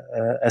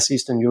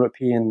Eastern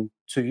European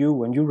to you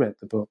when you read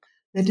the book.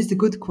 That is a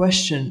good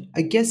question.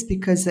 I guess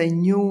because I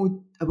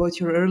knew about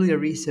your earlier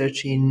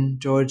research in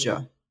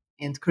Georgia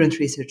and current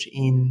research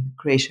in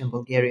Croatia and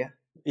Bulgaria.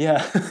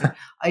 Yeah.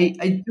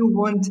 I do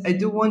want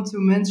to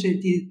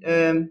mention it.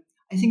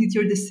 I think that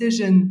your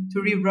decision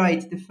to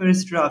rewrite the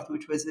first draft,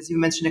 which was, as you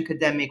mentioned,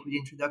 academic with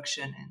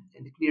introduction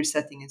and a clear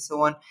setting and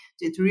so on,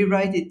 to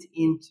rewrite it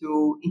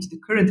into the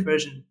current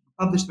version,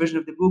 published version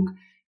of the book,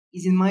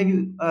 is in my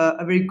view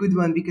a very good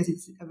one, because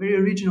it's a very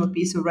original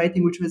piece of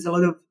writing, which was a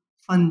lot of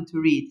fun to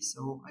read.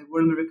 So I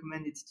warmly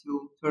recommend it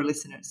to our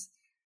listeners.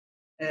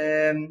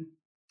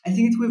 I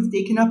think that we've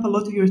taken up a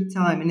lot of your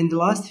time, and in the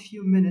last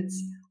few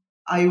minutes,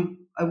 I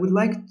would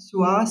like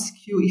to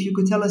ask you if you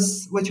could tell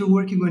us what you're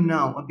working on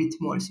now a bit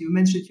more. So you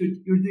mentioned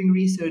you're doing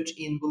research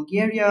in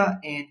Bulgaria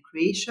and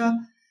Croatia.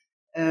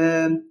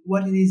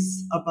 What it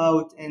is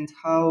about, and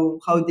how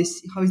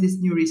is this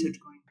new research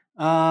going?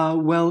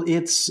 Well,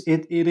 it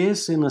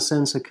is in a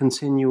sense a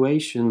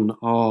continuation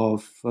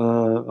of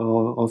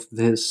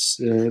this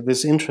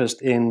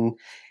interest in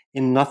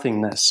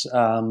nothingness,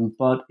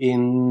 but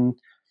in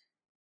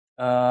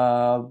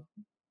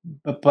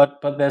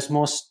but there's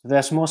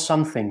more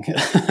something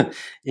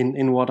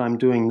in what I'm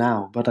doing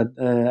now. But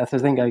I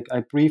think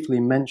I briefly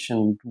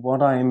mentioned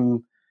what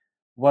I'm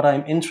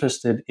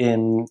interested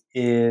in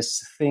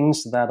is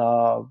things that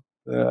are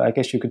I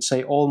guess you could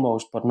say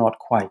almost but not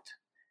quite,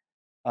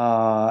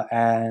 the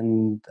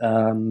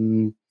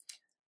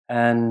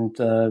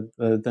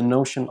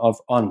notion of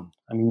on.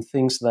 I mean,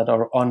 things that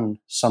are on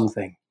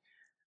something.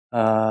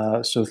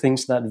 So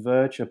things that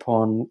verge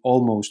upon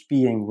almost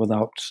being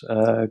without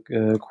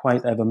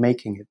quite ever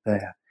making it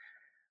there.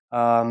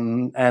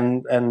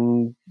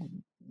 And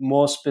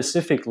more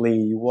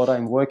specifically, what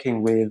I'm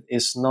working with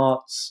is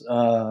not.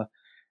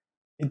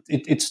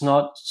 It's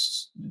not.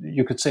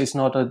 You could say it's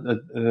not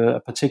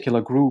a particular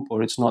group,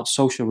 or it's not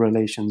social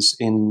relations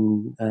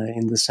in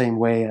the same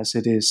way as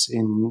it is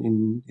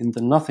in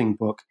the Nothing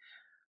book.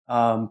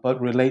 But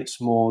relates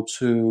more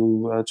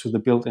to the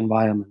built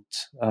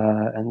environment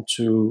and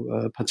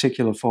to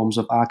particular forms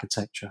of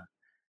architecture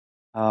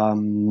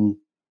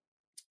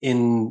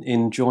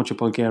in Georgia,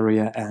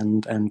 Bulgaria,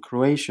 and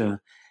Croatia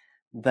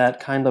that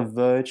kind of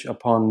verge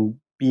upon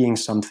being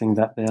something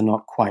that they're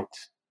not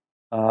quite.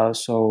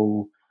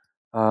 So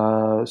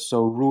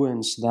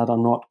ruins that are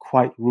not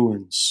quite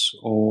ruins,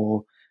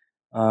 or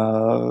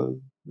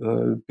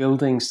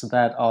buildings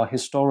that are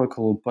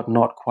historical but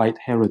not quite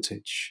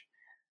heritage.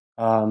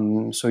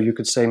 So you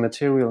could say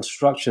material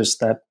structures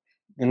that,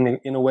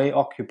 in a way,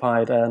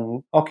 occupy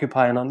an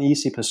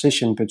uneasy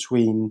position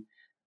between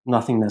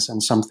nothingness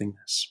and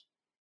somethingness.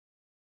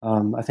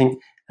 I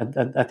think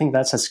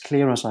that's as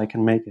clear as I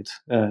can make it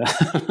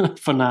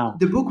for now.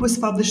 The book was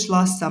published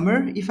last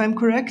summer, if I'm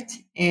correct,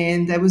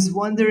 and I was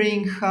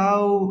wondering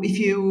if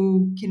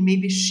you can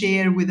maybe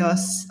share with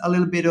us a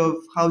little bit of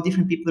how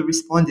different people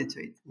responded to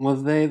it. Well,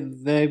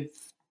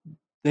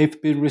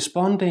 they've been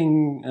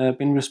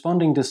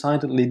responding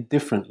decidedly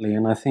differently,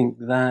 and I think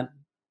that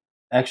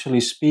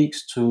actually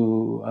speaks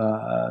to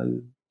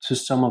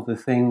some of the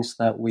things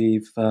that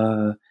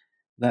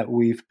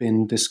we've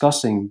been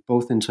discussing,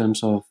 both in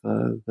terms of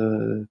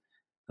the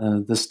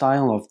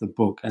style of the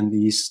book and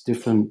these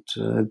different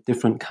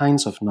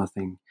kinds of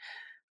nothing.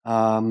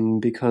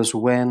 Because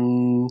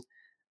when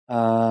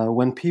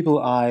people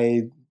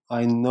I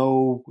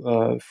know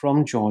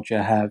from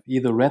Georgia have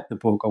either read the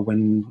book, or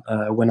when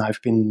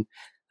I've been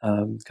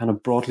kind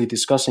of broadly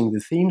discussing the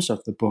themes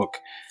of the book,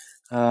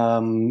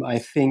 I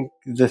think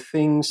the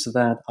things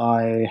that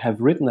I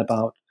have written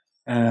about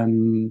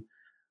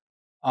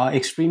are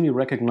extremely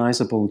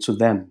recognizable to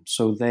them.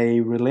 So they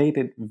relate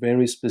it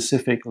very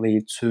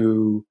specifically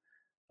to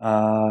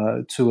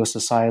a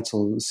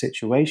societal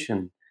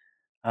situation.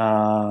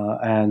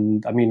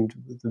 And I mean,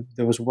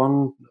 there was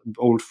one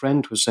old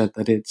friend who said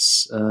that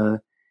it's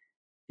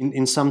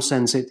in some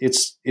sense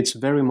it's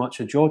very much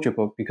a Georgia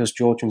book, because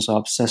Georgians are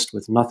obsessed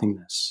with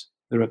nothingness.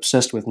 They're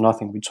obsessed with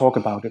nothing. We talk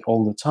about it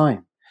all the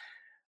time.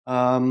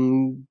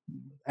 And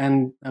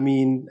I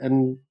mean,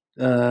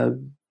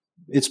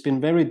 it's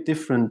been very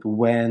different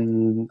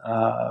when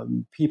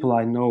people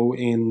I know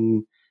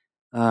in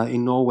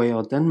Norway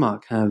or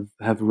Denmark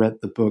have read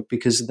the book,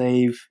 because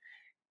they've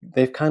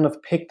kind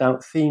of picked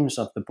out themes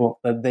of the book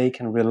that they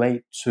can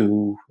relate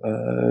to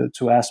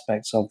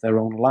aspects of their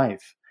own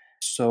life.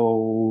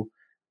 So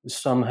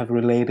some have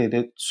related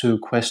it to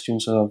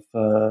questions of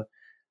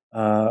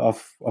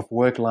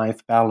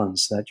work-life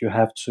balance, that you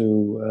have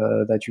to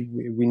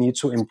we need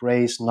to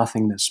embrace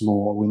nothingness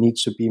more. We need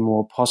to be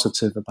more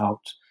positive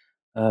about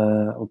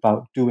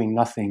doing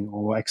nothing,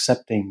 or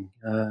accepting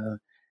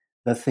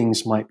that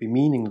things might be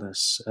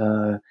meaningless.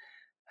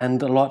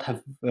 And a lot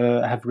have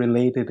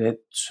related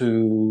it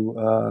to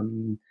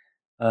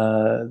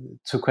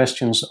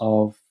questions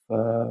of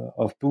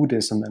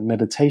Buddhism and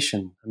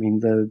meditation. I mean,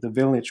 the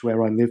village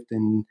where I lived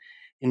in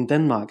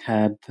Denmark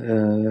had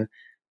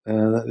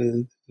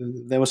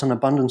there was an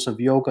abundance of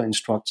yoga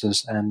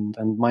instructors and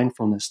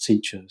mindfulness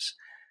teachers,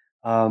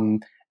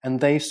 and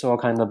they saw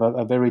kind of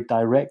a very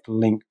direct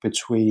link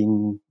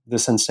between the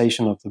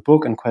sensation of the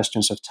book and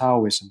questions of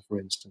Taoism, for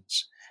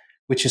instance,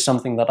 which is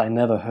something that I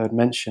never heard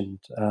mentioned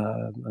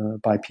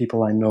by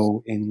people I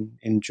know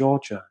in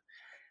Georgia.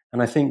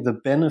 And I think the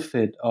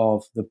benefit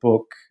of the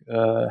book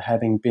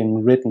having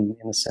been written,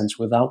 in a sense,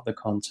 without the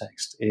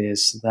context,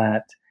 is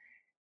that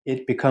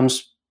it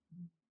becomes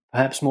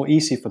perhaps more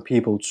easy for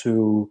people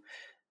to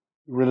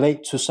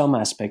relate to some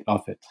aspect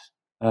of it,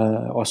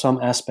 or some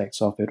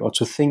aspects of it, or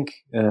to think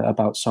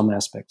about some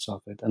aspects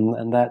of it.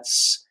 And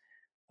that's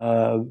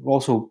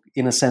also,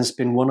 in a sense,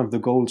 been one of the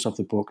goals of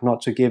the book,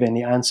 not to give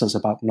any answers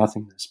about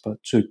nothingness,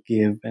 but to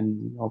give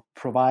or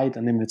provide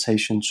an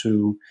invitation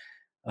to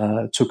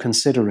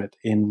consider it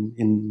in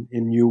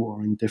new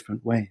or in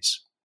different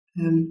ways.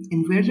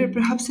 And were there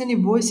perhaps any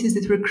voices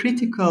that were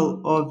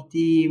critical of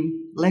the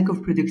lack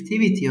of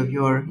productivity of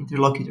your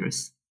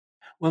interlocutors?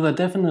 Well, there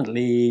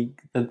definitely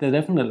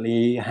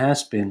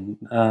has been.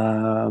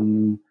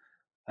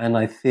 And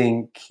I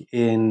think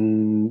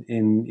in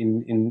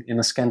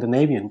a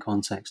Scandinavian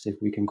context, if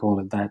we can call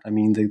it that, I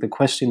mean, the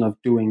question of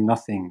doing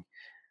nothing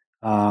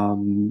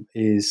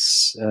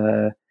is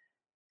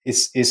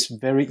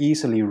very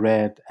easily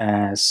read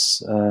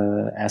as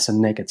a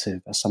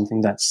negative, as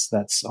something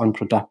that's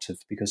unproductive,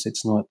 because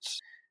it's not.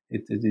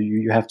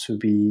 You have to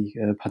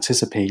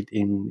participate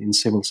in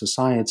civil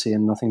society,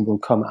 and nothing will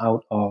come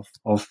out of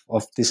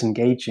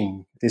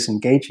disengaging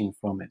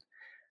from it.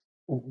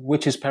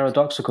 Which is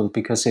paradoxical,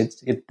 because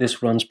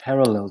this runs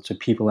parallel to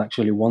people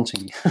actually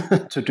wanting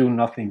to do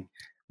nothing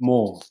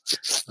more,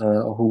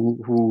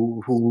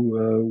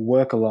 who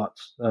work a lot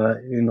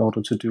in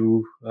order to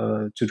do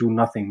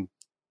nothing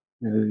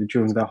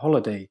during their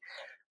holiday.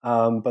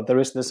 But there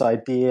is this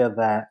idea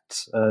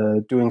that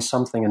doing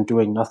something and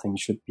doing nothing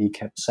should be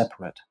kept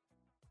separate,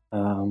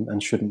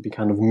 and shouldn't be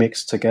kind of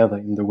mixed together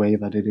in the way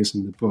that it is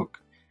in the book.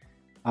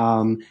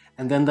 And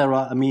then there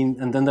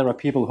are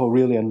people who are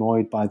really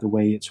annoyed by the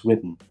way it's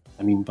written.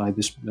 I mean, by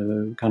this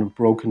kind of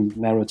broken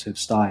narrative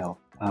style.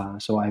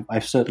 So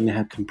I've certainly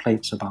had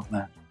complaints about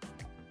that.